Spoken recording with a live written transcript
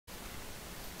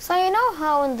So you know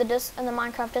how in the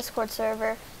Minecraft Discord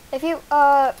server, if you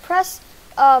press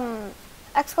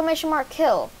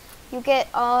 !kill, you get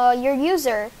your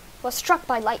user was struck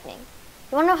by lightning.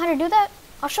 You want to know how to do that?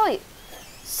 I'll show you.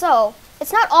 So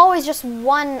it's not always just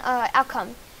one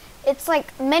outcome. It's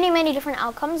like many different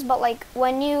outcomes, but like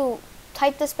when you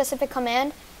type this specific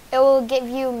command, it will give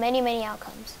you many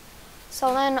outcomes.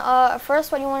 So then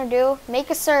first what you want to do, make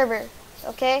a server,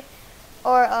 okay?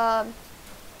 Or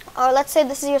let's say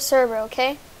this is your server,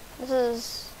 okay? This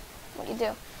is what you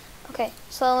do. Okay,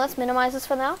 so let's minimize this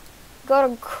for now. Go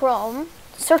to Chrome,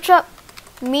 search up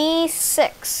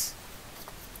me6,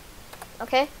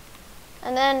 okay?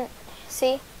 And then,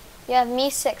 see, you have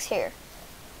me6 here.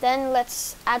 Then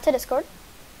let's add to Discord.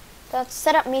 Let's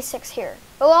set up me6 here.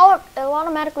 It'll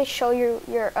automatically show you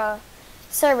your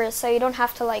servers, so you don't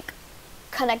have to like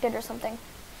connect it or something.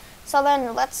 So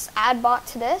then let's add bot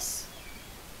to this.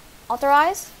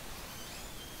 Authorize.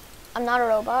 I'm not a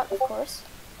robot, of course.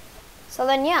 So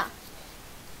then yeah.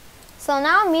 So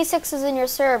now me6 is in your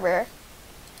server.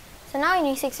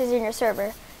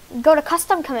 Go to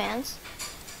custom commands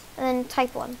and then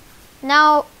type one.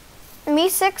 Now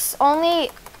me6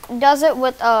 only does it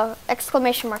with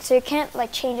exclamation mark, so you can't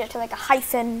like change it to like a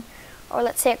hyphen or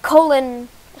let's say a colon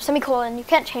or semicolon. You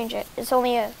can't change it. It's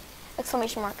only a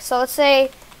exclamation mark. So let's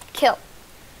say kill.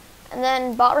 And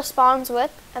then bot responds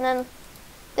with, and then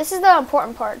this is the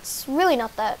important part. It's really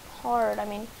not that hard. I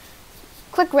mean,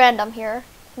 click random here,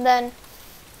 and then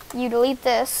you delete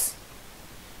this.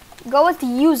 Go with the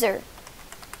user.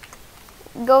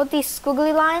 Go with these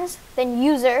squiggly lines, then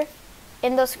user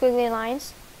in those squiggly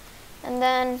lines, and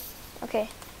then, okay,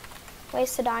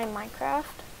 ways to die in Minecraft.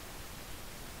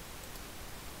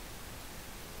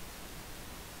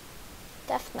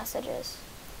 Death messages.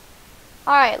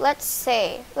 Alright, let's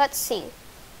see.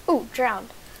 Ooh,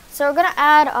 drowned. So we're gonna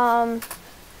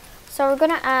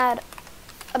add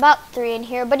about 3 in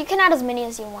here, but you can add as many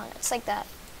as you want. It's like that.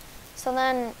 So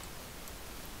then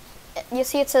you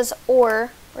see it says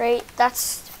or, right?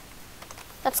 That's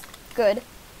good.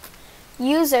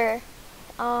 User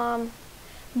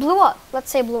blew up.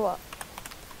 Let's say blew up.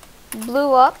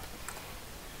 Blew up.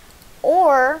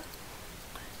 Or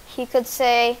he could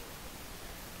say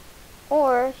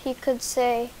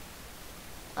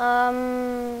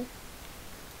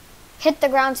hit the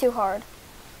ground too hard.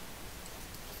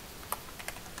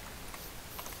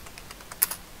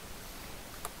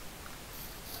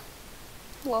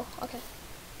 Whoa, okay.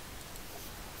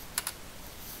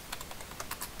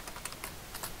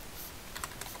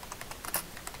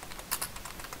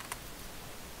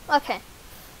 Okay,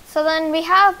 so then we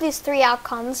have these 3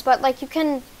 outcomes, but like you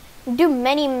can do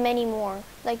many more.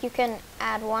 Like you can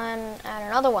add one, add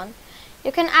another one.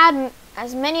 You can add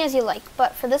as many as you like,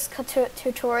 but for this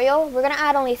tutorial, we're gonna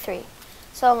add only 3.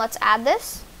 So let's add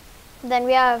this. Then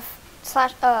we have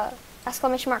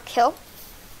exclamation mark kill.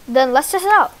 Then let's test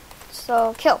it out.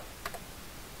 So kill.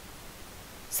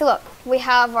 See, look, we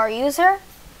have our user,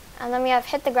 and then we have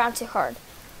hit the ground too hard.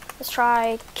 Let's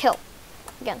try kill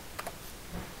again.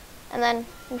 And then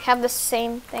we have the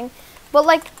same thing. But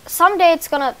like someday it's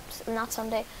gonna, not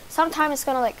someday, sometime it's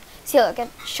gonna like, see, look, it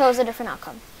shows a different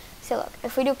outcome. See, look,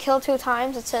 if we do kill 2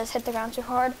 times, it says hit the ground too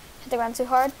hard, hit the ground too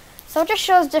hard. So it just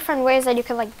shows different ways that you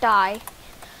can like die.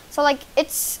 So like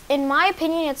it's, in my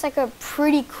opinion, it's like a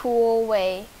pretty cool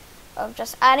way of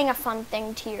just adding a fun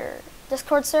thing to your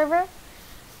Discord server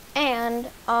and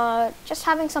just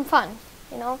having some fun,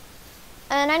 you know.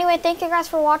 And anyway, thank you guys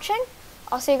for watching.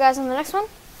 I'll see you guys in the next one.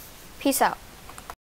 Peace out.